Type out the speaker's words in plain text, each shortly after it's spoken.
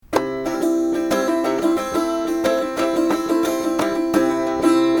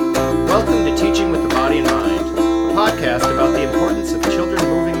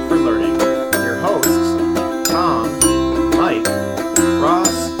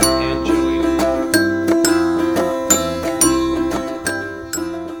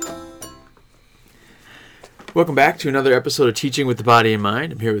Welcome back to another episode of Teaching with the Body and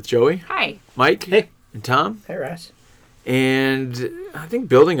Mind. I'm here with Joey. Hi. Mike. Hey. And Tom. Hey, Ross. And I think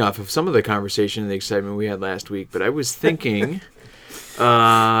building off of some of the conversation and the excitement we had last week, but I was thinking,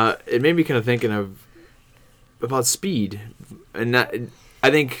 it made me kind of thinking about speed. And I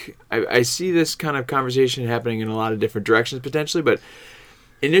think I see this kind of conversation happening in a lot of different directions potentially, but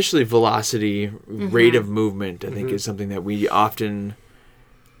initially velocity, rate of movement, I think is something that we often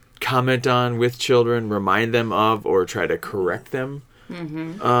comment on with children, remind them of, or try to correct them.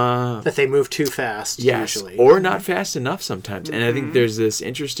 That they move too fast, usually. Or not fast enough sometimes. And I think there's this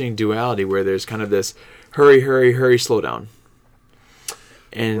interesting duality where there's kind of this hurry, hurry, hurry, slow down.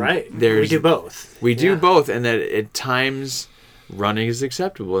 And we do both. We do both, and that at times running is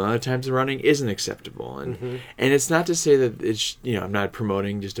acceptable, and other times running isn't acceptable. And it's not to say that it's, I'm not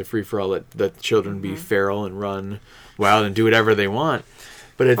promoting just a free-for-all, let children be feral and run wild and do whatever they want.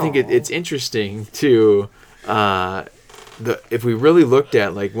 But I think it's interesting to, if we really looked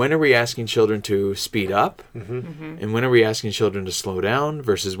at, like, when are we asking children to speed up? And when are we asking children to slow down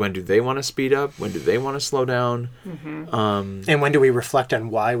versus when do they want to speed up? When do they want to slow down? And when do we reflect on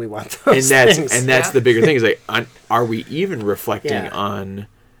why we want those things? And that's the bigger thing is, like, are we even reflecting on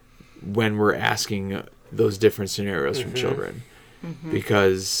when we're asking those different scenarios from children?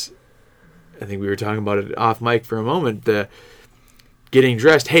 Because I think we were talking about it off mic for a moment, getting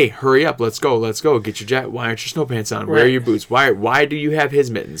dressed. Hey, hurry up! Let's go! Get your jacket. Why aren't your snow pants on? Where are your boots? Why do you have his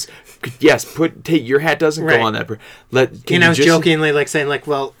mittens? Yes, take your hat doesn't go on that. Jokingly saying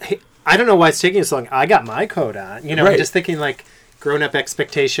well, hey, I don't know why it's taking so long. I got my coat on. Just thinking like grown-up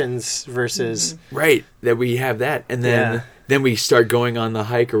expectations versus that we have that, and then we start going on the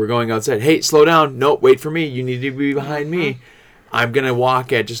hike or we're going outside. Hey, slow down! No, wait for me. You need to be behind me. I'm going to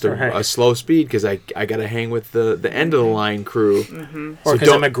walk at just a slow speed because I got to hang with the end of the line crew. Or because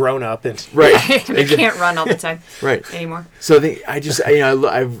I'm a grown-up. And I can't run all the time anymore. So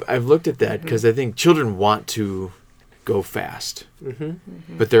I've looked at that because I think children want to go fast.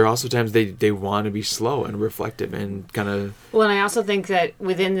 But there are also times they want to be slow and reflective and kind of... Well, and I also think that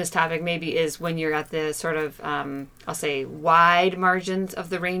within this topic maybe is when you're at the sort of, I'll say, wide margins of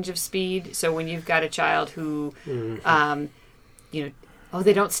the range of speed. So when you've got a child who...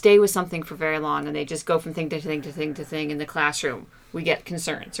 they don't stay with something for very long, and they just go from thing to thing to thing to thing in the classroom. We get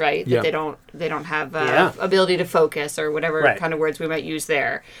concerns, right? That they don't have ability to focus or whatever kind of words we might use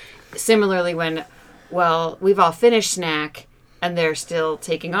there. Similarly, when we've all finished snack and they're still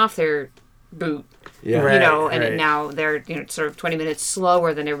taking off their boot, now they're sort of 20 minutes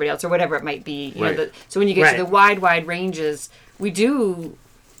slower than everybody else or whatever it might be. So when you get to the wide ranges, we do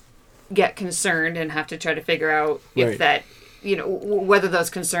get concerned and have to try to figure out if that. Whether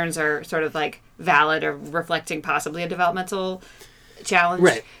those concerns are sort of like valid or reflecting possibly a developmental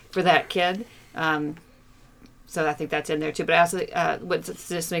challenge for that kid. So I think that's in there too. But I also, what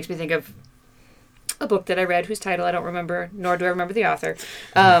this makes me think of a book that I read whose title I don't remember, nor do I remember the author,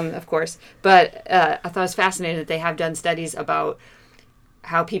 of course. But I thought it was fascinating that they have done studies about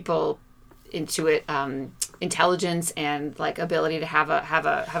how people intuit intelligence and like ability to have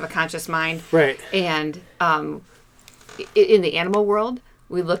a conscious mind. Right. And in the animal world,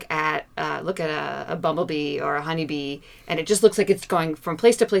 we look at a bumblebee or a honeybee, and it just looks like it's going from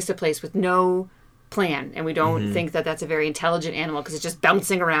place to place to place with no plan, and we don't think that that's a very intelligent animal because it's just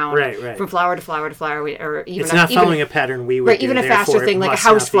bouncing around from flower to flower to flower, or even it's not following a pattern we would do. Even a faster thing like a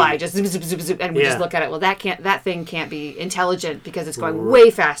housefly, just zip, zip, zip, zip, and we just look at it. Well, that thing can't be intelligent because it's going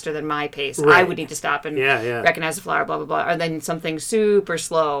way faster than my pace. I would need to stop and recognize the flower, blah blah blah, or then something super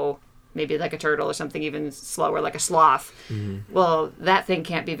slow. Maybe like a turtle or something even slower, like a sloth. Well, that thing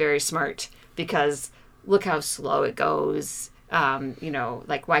can't be very smart because look how slow it goes.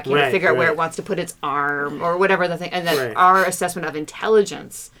 Like why can't it figure out where it wants to put its arm or whatever the thing? And then our assessment of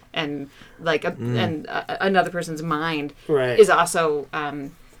intelligence and like another person's mind is also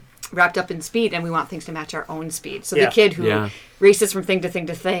wrapped up in speed, and we want things to match our own speed. So the kid who races from thing to thing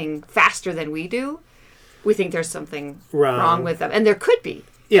to thing faster than we do, we think there's something wrong with them, and there could be.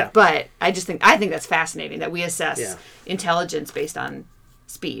 Yeah. But I think that's fascinating that we assess intelligence based on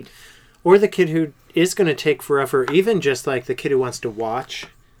speed. Or the kid who is going to take forever, even just like the kid who wants to watch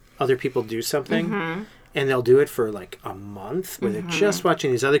other people do something, and they'll do it for like a month where they're just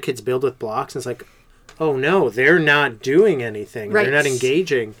watching these other kids build with blocks, and it's like, oh no, they're not doing anything. They're not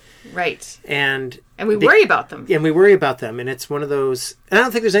engaging. Right. And we worry about them. And we worry about them. And it's one of those, and I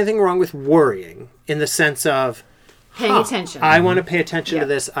don't think there's anything wrong with worrying in the sense of, paying attention. I want to pay attention to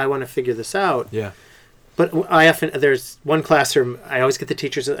this. I want to figure this out. Yeah. But there's one classroom, I always get the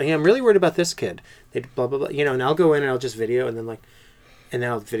teachers, I'm really worried about this kid. They blah, blah, blah, and I'll go in and I'll just video, and then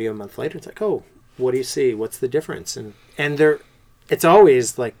I'll video a month later. It's like, oh, what do you see? What's the difference? And they're, it's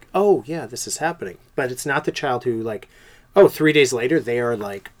always like, oh yeah, this is happening. But it's not the child who like, oh, 3 days later they are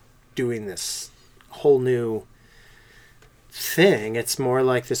like doing this whole new thing. It's more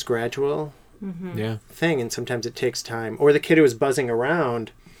like this gradual thing, and sometimes it takes time. Or the kid who was buzzing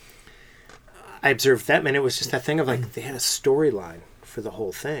around, I observed them, and it was just that thing of like they had a storyline for the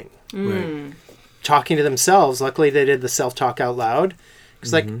whole thing. Right. Talking to themselves. Luckily, they did the self-talk out loud.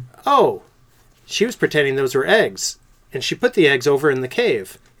 It's like, oh, she was pretending those were eggs, and she put the eggs over in the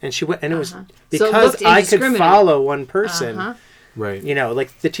cave, and she went, and it was because I could follow one person. Right. You know,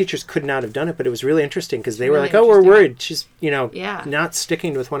 like the teachers could not have done it, but it was really interesting because they were like, oh, we're worried. She's, not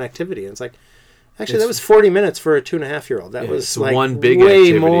sticking with one activity. And it's like, actually, that was 40 minutes for a 2.5-year-old. That was like one big way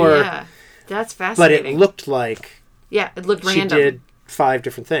activity. more. Yeah, that's fascinating. But it looked like it looked random. She did 5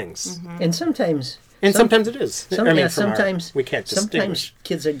 different things. And sometimes it is. Sometimes we can't distinguish. Sometimes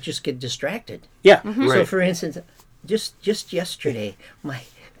kids just get distracted. Yeah. Right. So, for instance, just yesterday, my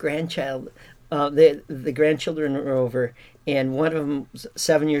grandchild, the grandchildren were over, and one of them was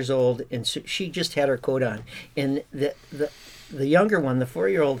 7 years old, and so she just had her coat on, and the younger one, the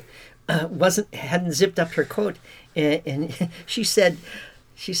 4-year-old, hadn't zipped up her coat, and she said,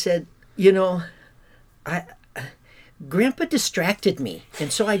 Grandpa distracted me,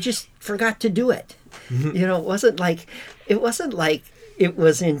 and so I just forgot to do it. It wasn't like it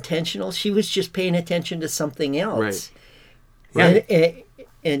was intentional. She was just paying attention to something else. Right.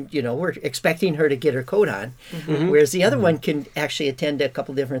 And we're expecting her to get her coat on, whereas the other one can actually attend to a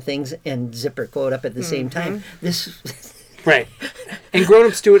couple different things and zip her coat up at the same time. Right. And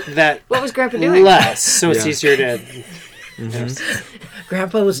grown-ups do it that what was Grandpa doing? Less, so it's easier to...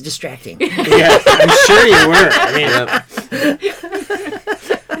 Grandpa was distracting. Yeah, I'm sure you were. I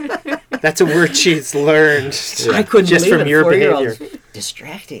mean, that's a word she's learned I couldn't just believe from it. your 4-year-old. behavior.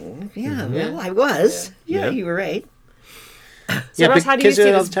 Distracting. Yeah, well, I was. Yeah, you were right. So but how do you kids do see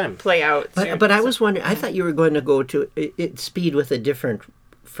it all this the time. play out? But I was wondering, I thought you were going to go to speed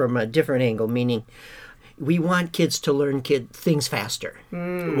from a different angle, meaning we want kids to learn things faster.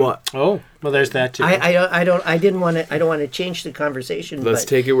 What? Oh, well, there's that too. I don't want to change the conversation. Let's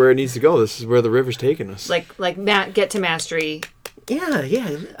take it where it needs to go. This is where the river's taking us. Get to mastery. Yeah.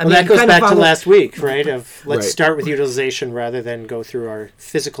 That goes back to last week, right? Let's start with utilization rather than go through our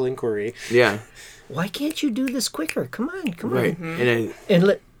physical inquiry. Yeah. Why can't you do this quicker? Come on. Right.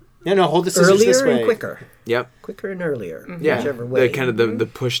 Hold the scissors this way. Earlier and quicker. Yep. Quicker and earlier. Yeah. Whichever way. The kind of the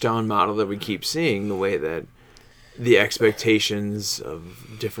push down model that we keep seeing, the way that the expectations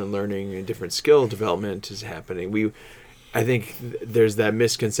of different learning and different skill development is happening. I think there's that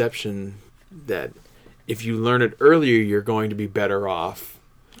misconception that if you learn it earlier, you're going to be better off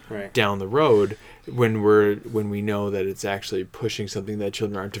down the road when we know that it's actually pushing something that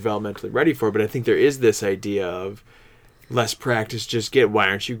children aren't developmentally ready for. But I think there is this idea of less practice, just why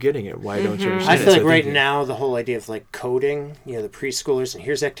aren't you getting it? Why don't you understand I feel it? like now the whole idea of like coding, the preschoolers, and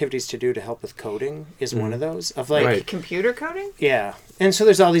here's activities to do to help with coding is one of those. Of like computer coding? Yeah. And so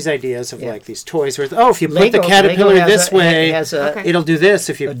there's all these ideas of like these toys where, if you put the caterpillar this way, it'll do this.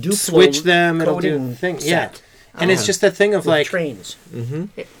 If you switch them, it'll do things. Yeah. And it's just that thing of like trains.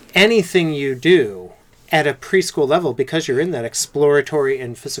 Anything you do at a preschool level, because you're in that exploratory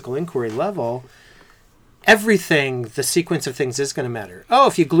and physical inquiry level, everything, the sequence of things is going to matter. Oh,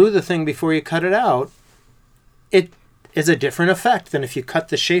 if you glue the thing before you cut it out, it is a different effect than if you cut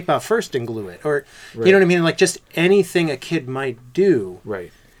the shape out first and glue it. Or, you know what I mean? Like just anything a kid might do.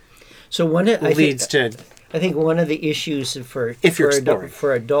 Right. So I think one of the issues for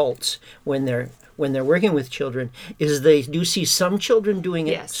adults when they're working with children is they do see some children doing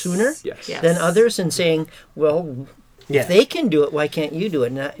it sooner than others and saying, well, if they can do it, why can't you do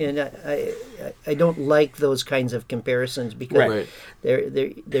it? And I don't like those kinds of comparisons because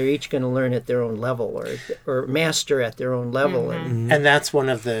they're each going to learn at their own level or master at their own level. And that's one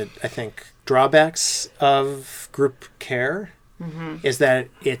of the, I think, drawbacks of group care is that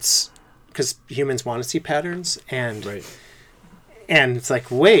it's because humans want to see patterns and it's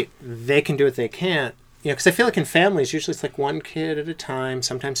like, wait, they can do it, they can't. Because I feel like in families, usually it's like one kid at a time,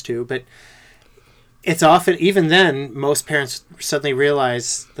 sometimes two, but it's often, even then, most parents suddenly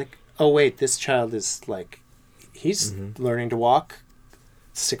realize, like, oh, wait, this child is, like, he's learning to walk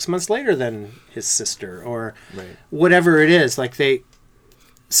 6 months later than his sister, or whatever it is. Like, they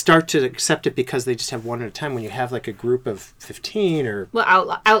start to accept it because they just have one at a time. When you have, like, a group of 15 or...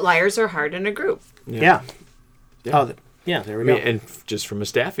 Well, outliers are hard in a group. Yeah. Oh, there we go. And just from a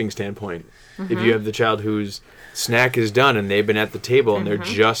staffing standpoint, if you have the child whose snack is done and they've been at the table and they're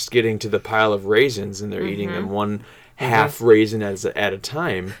just getting to the pile of raisins and they're eating them one half raisin at a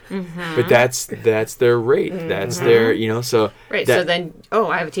time, but that's their rate. That's their, so right. So then,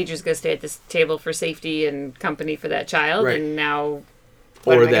 I have a teacher who's going to stay at this table for safety and company for that child, and now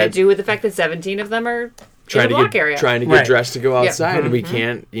what am I going to do with the fact that 17 of them are trying to get dressed to go outside, and we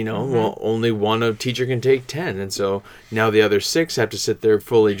can't, well, only one teacher can take 10, and so now the other 6 have to sit there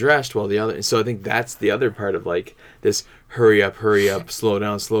fully dressed while the other. So I think that's the other part of like this hurry up, slow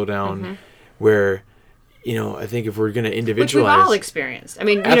down, where. I think if we're going to individualize... Which we've all experienced. I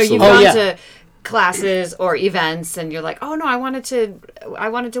mean, you've gone to classes or events and you're like, oh, no, I wanted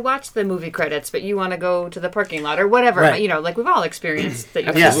to watch the movie credits, but you want to go to the parking lot or whatever. Right. Like we've all experienced that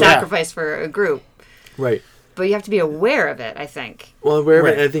you have to sacrifice for a group. Right. But you have to be aware of it, I think. Well, aware of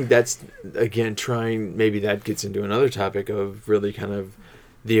it, and I think that's, again, maybe that gets into another topic of really kind of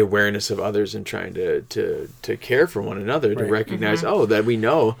the awareness of others and trying to care for one another, to recognize, that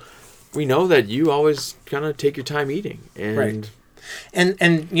we know that you always kind of take your time eating. And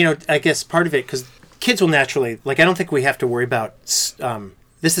I guess part of it, because kids will naturally, I don't think we have to worry about,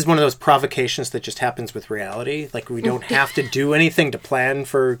 this is one of those provocations that just happens with reality. Like, we don't have to do anything to plan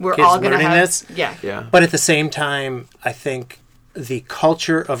for kids learning this. Yeah. But at the same time, I think the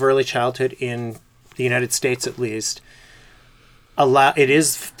culture of early childhood in the United States, at least, it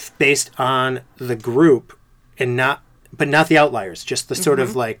is based on the group and not the outliers, just the sort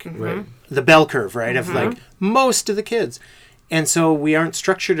of the bell curve, right? Of most of the kids. And so we aren't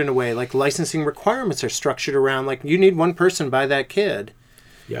structured in a way, like licensing requirements are structured around, you need one person by that kid.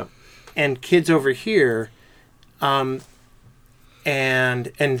 Yeah. And kids over here, and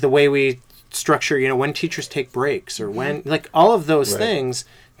the way we structure, when teachers take breaks or when, all of those things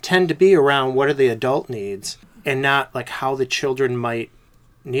tend to be around what are the adult needs and not how the children might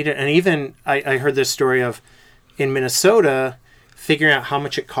need it. And even I heard this story of, in Minnesota, figuring out how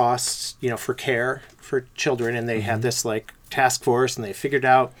much it costs, for care for children, and they had this task force, and they figured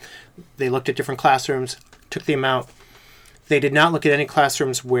out, they looked at different classrooms, took the amount. They did not look at any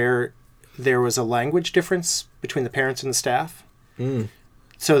classrooms where there was a language difference between the parents and the staff.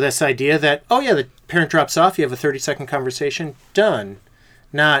 So this idea that, the parent drops off, you have a 30-second conversation, done.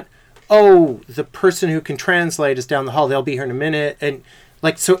 Not, the person who can translate is down the hall, they'll be here in a minute, and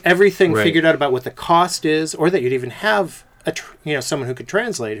so everything figured out about what the cost is, or that you'd even have someone who could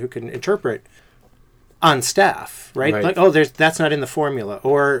translate, who can interpret on staff, right? That's not in the formula.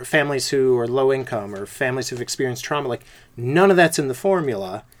 Or families who are low income, or families who've experienced trauma, none of that's in the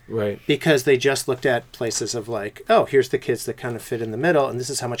formula, right? Because they just looked at places of here's the kids that kind of fit in the middle, and this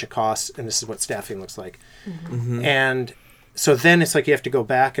is how much it costs, and this is what staffing looks like. And so then it's you have to go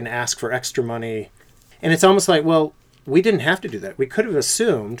back and ask for extra money, and it's almost we didn't have to do that. We could have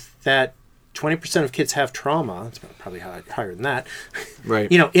assumed that 20% of kids have trauma. It's probably higher than that.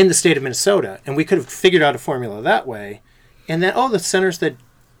 Right. In the state of Minnesota. And we could have figured out a formula that way. And then, the centers that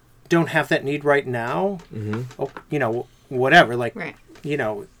don't have that need right now, whatever.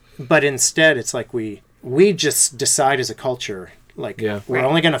 But instead it's we just decide as a culture, we're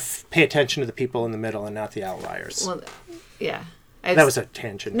only going to pay attention to the people in the middle and not the outliers. Well, yeah. That was a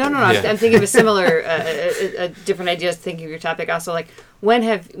tangent. No. Yeah. I'm thinking of a similar, a different idea. Thinking of your topic also,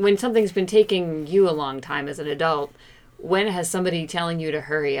 when something's been taking you a long time as an adult, when has somebody telling you to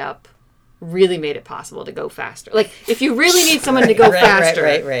hurry up really made it possible to go faster? If you really need someone to go faster,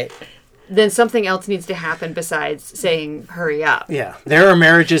 right. Then something else needs to happen besides saying hurry up. Yeah, there are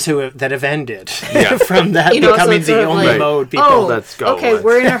marriages that have ended from that becoming the only mode people. Let's go. Okay,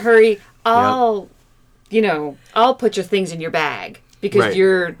 we're in a hurry. I'll put your things in your bag because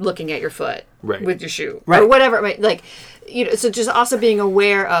you're looking at your foot with your shoe or whatever. So just also being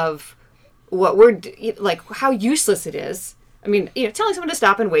aware of what we're how useless it is. I mean, telling someone to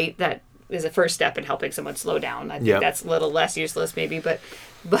stop and wait, that is a first step in helping someone slow down. I think that's a little less useless maybe, but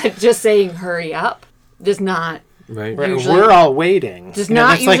just saying hurry up does not. Right. Usually, we're all waiting. Does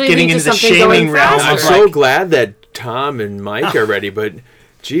not that's usually getting lead into to the shaming realm. I'm so glad that Tom and Mike are ready, but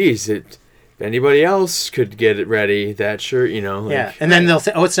geez, if anybody else could get it ready, that sure, and then they'll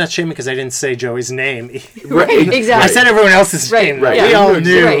say, it's not shaming because I didn't say Joey's name. Right, exactly. I said everyone else's name. Right. We all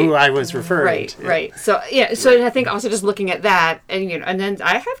knew who I was referring to. Right. So I think also just looking at that, and then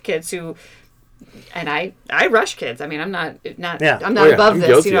I have kids who, and I rush kids. I mean, I'm not above this.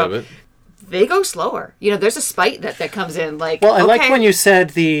 Guilty of it. They go slower. There's a spite that comes in. I like when you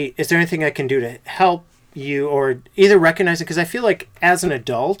said is there anything I can do to help you, or either recognize it, because I feel as an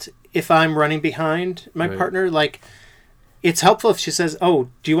adult, if I'm running behind my partner, it's helpful if she says, do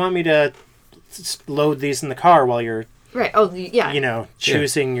you want me to load these in the car while you're Right. Oh, yeah.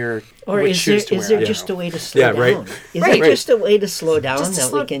 Choosing your... Or is there just a way to slow down? Right. Is there just a way to slow down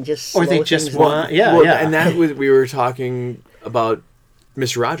we can just slow Or they just want... And that was, we were talking about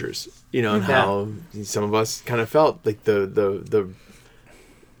Mr. Rogers, and how some of us kind of felt like the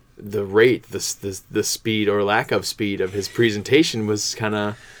rate, the speed or lack of speed of his presentation was kind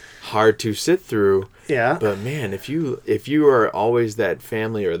of hard to sit through. Yeah. But man, if you are always that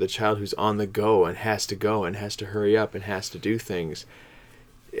family or the child who's on the go and has to hurry up and has to do things,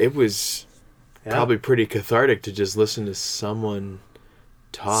 it was probably pretty cathartic to just listen to someone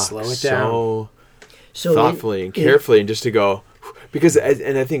talk slow it down so thoughtfully and carefully, and just to go, because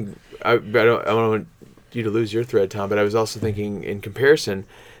I think I don't want you to lose your thread, Tom, but I was also thinking in comparison,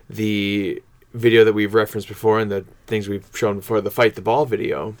 the video that we've referenced before and the things we've shown before, the Fight the Ball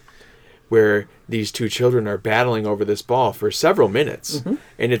video, where these two children are battling over this ball for several minutes.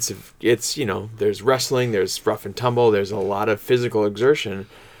 And it's there's wrestling, there's rough and tumble, there's a lot of physical exertion,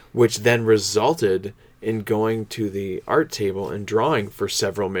 which then resulted in going to the art table and drawing for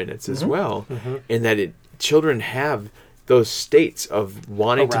several minutes as well. And that children have those states of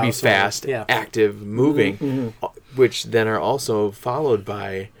wanting to be fast, active, moving, which then are also followed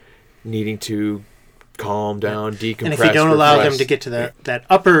by needing to calm down, decompress. And if you don't allow them to get to that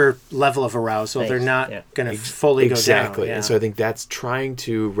upper level of arousal, they're not going to fully go down. Exactly. And so I think that's trying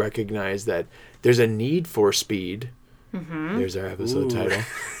to recognize that there's a need for speed. There's our episode title.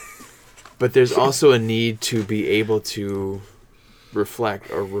 But there's also a need to be able to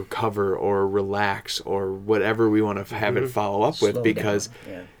reflect or recover or relax or whatever we want to have it follow up with, because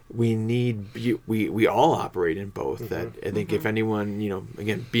we need, we all operate in both. That I think if anyone,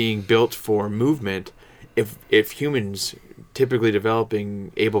 again, being built for movement, if humans, typically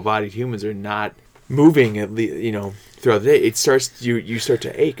developing able-bodied humans, are not moving at least, throughout the day, it starts, you start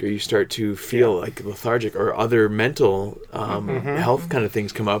to ache, or you start to feel like lethargic, or other mental health kind of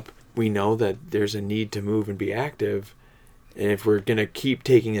things come up. We know that there's a need to move and be active. And if we're going to keep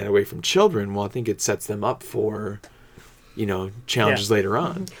taking that away from children, well, I think it sets them up for, challenges later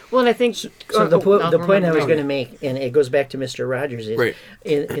on. Well, and I think... So the point I was going to make, and it goes back to Mr. Rogers, is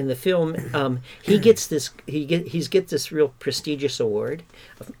in the film, he gets this real prestigious award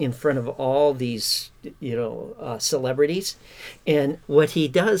in front of all these, celebrities. And what he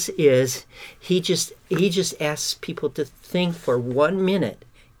does is he just asks people to think for 1 minute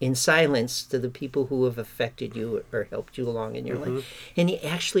in silence to the people who have affected you or helped you along in your life, and he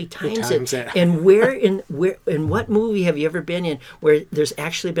actually times it. And where in what movie have you ever been in where there's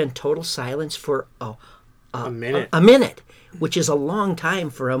actually been total silence for a minute, which is a long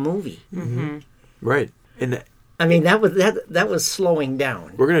time for a movie. Right, and I mean that was slowing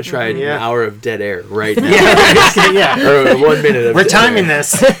down. We're gonna try an hour of dead air right now. Or 1 minute of. We're timing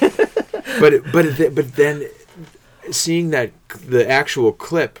this. But then, seeing the actual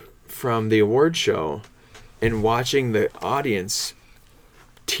clip from the award show and watching the audience,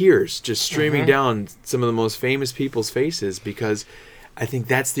 tears just streaming down some of the most famous people's faces, because I think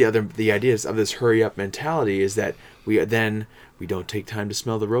that's the ideas of this hurry up mentality, is that we don't take time to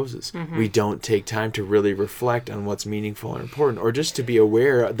smell the roses. We don't take time to really reflect on what's meaningful and important, or just to be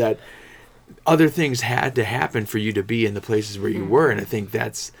aware that other things had to happen for you to be in the places where you were. And I think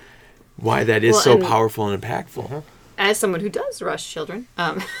that's why that is so powerful and impactful. As someone who does rush children,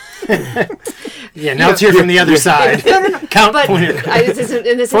 now let's hear from the other side. This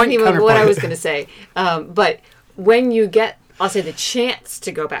isn't even what I was going to say. But when you get, I'll say, the chance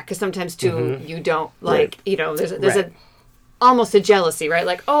to go back, because sometimes too you don't there's almost a jealousy, right?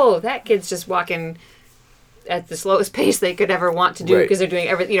 Like, oh, that kid's just walking at the slowest pace they could ever want to do, because they're doing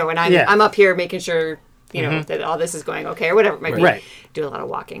everything, and I'm up here making sure that all this is going okay, or whatever it might be. Do a lot of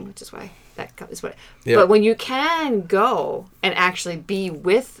walking, which is why that is what. But when you can go and actually be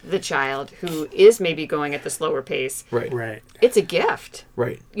with the child who is maybe going at the slower pace, right, it's a gift.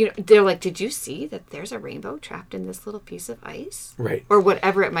 Right. They're like, did you see that there's a rainbow trapped in this little piece of ice? Right. Or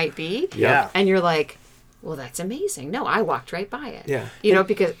whatever it might be. Yeah. And you're like, well, that's amazing. No, I walked right by it. Yeah.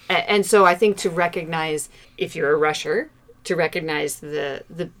 Because, and so I think to recognize, if you're a rusher, to recognize the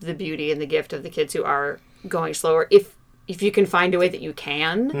beauty and the gift of the kids who are going slower. If you can find a way that you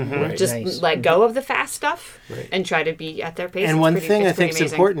can, just let go of the fast stuff and try to be at their pace. And one thing I think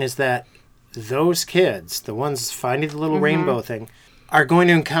is important is that those kids, the ones finding the little rainbow thing, are going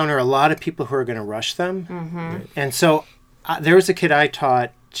to encounter a lot of people who are going to rush them. And so there was a kid I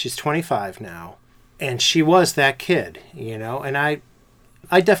taught, she's 25 now, and she was that kid, and I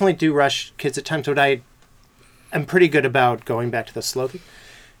definitely do rush kids at times, but I'm pretty good about going back to the slow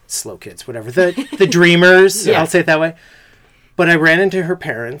kids, whatever, the dreamers, I'll say it that way. But I ran into her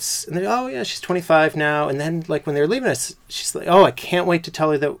parents, and they, oh yeah, she's 25 now. And then like when they were leaving us, she's like, oh, I can't wait to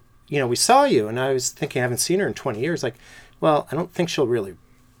tell her that, we saw you. And I was thinking, I haven't seen her in 20 years. Like, well, I don't think she'll really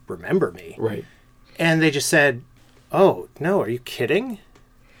remember me. Right. And they just said, oh, no, are you kidding?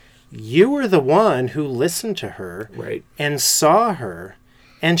 You were the one who listened to her and saw her,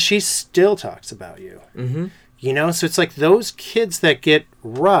 and she still talks about you. Mm-hmm. So it's like those kids that get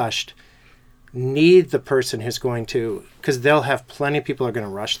rushed need the person who's going to, because they'll have plenty of people who are going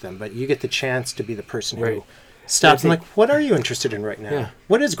to rush them, but you get the chance to be the person who stops and like, what are you interested in right now? Yeah.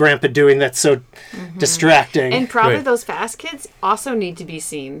 What is Grandpa doing that's so distracting? And probably those fast kids also need to be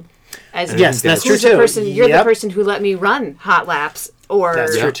seen as yes, that's true too. You're the person who let me run hot laps, or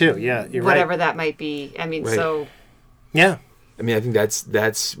that's true too. Yeah, you're whatever right. that might be. I mean, so yeah. I mean, I think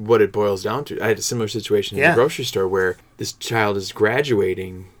that's what it boils down to. I had a similar situation in the grocery store where this child is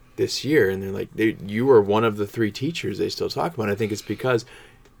graduating this year, and they're like, you are one of the 3 teachers they still talk about. And I think it's because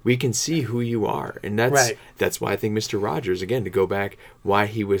we can see who you are. And that's why I think Mr. Rogers, again, to go back, why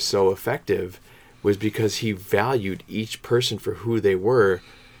he was so effective was because he valued each person for who they were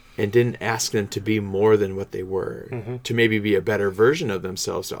and didn't ask them to be more than what they were, to maybe be a better version of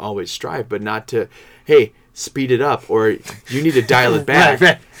themselves, to always strive, but not to, hey, speed it up, or you need to dial it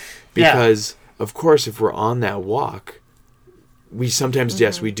back. Because, of course, if we're on that walk, we sometimes,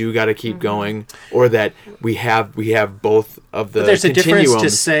 yes, we do got to keep going, or that we have both of the but there's continuums. A difference to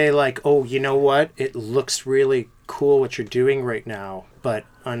say, like, oh, you know what? It looks really cool what you're doing right now, but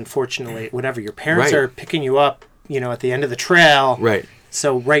unfortunately, whatever, your parents are picking you up, at the end of the trail. Right.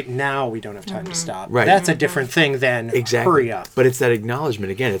 So right now, we don't have time to stop. Right. That's a different thing than hurry up. But it's that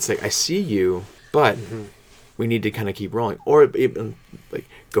acknowledgement. Again, it's like, I see you, but we need to kind of keep rolling. Or like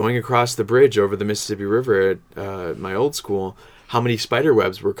going across the bridge over the Mississippi River at my old school, how many spider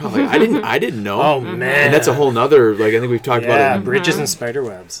webs were caught? Like, I didn't know. Oh, man. And that's a whole nother, like, I think we've talked about it. Bridges and spider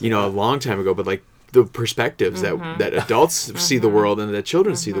webs. A long time ago, but like the perspectives that adults see the world and that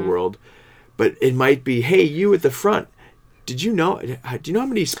children see the world. But it might be, hey, you at the front, do you know how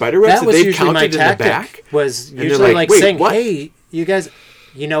many spider webs that they've counted in the back? Was usually like saying, what? Hey, you guys,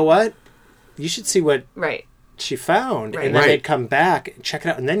 you know what? You should see what she found. And then they'd come back and check it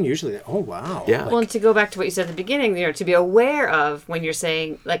out. And then usually, oh, wow. Yeah. Well, and to go back to what you said at the beginning, to be aware of when you're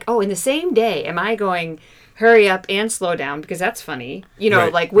saying, like, oh, in the same day, am I going hurry up and slow down? Because that's funny.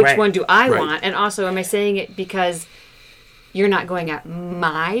 Like, which one do I want? And also, am I saying it because you're not going at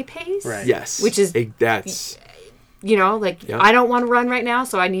my pace? Right. Yes. Which is... That's... I don't want to run right now,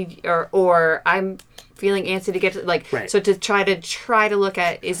 so I need, or I'm feeling antsy to get to, so to try to look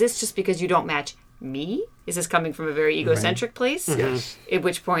at, is this just because you don't match me? Is this coming from a very egocentric place? Yes. At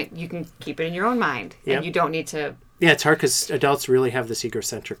which point you can keep it in your own mind, and you don't need to. Yeah, it's hard because adults really have this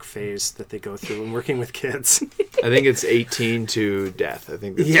egocentric phase that they go through when working with kids. I think it's 18 to death. I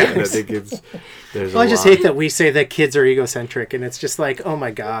think that's there's I just hate that we say that kids are egocentric, and it's just like, oh my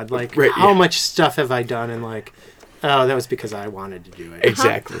God, like how much stuff have I done, and like, oh, that was because I wanted to do it.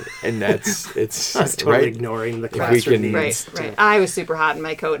 Exactly. And I was totally ignoring the classroom needs. Right. I was super hot in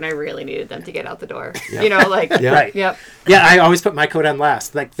my coat, and I really needed them to get out the door. Yeah. Right. Yep. Yeah, I always put my coat on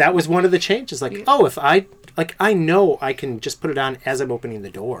last. Like, that was one of the changes. Like, if I know I can just put it on as I'm opening the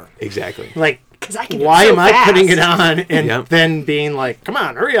door. Exactly. Like, why am I putting it on and then being like, come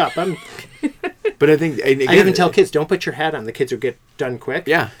on, hurry up. But I think... Again, I even tell kids, don't put your hat on. The kids will get done quick.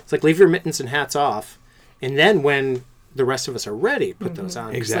 Yeah. It's like, leave your mittens and hats off. And then when the rest of us are ready, put those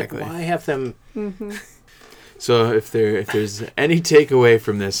on. Exactly. Like, why have them... So if there's any takeaway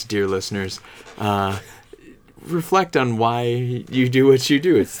from this, dear listeners, reflect on why you do what you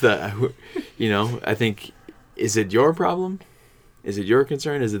do. It's I think, is it your problem? Is it your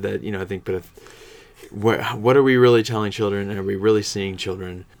concern? Is it that, I think, but what are we really telling children? Are we really seeing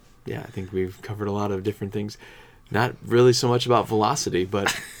children? Yeah, I think we've covered a lot of different things. Not really so much about velocity,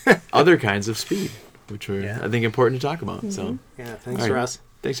 but other kinds of speed, which are, I think, important to talk about. So, thanks, Russ.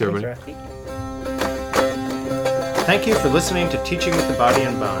 Thanks, everybody. Thank you for listening to Teaching with the Body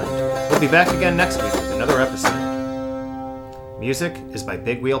and Bond. We'll be back again next week with another episode. Music is by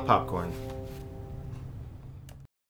Big Wheel Popcorn.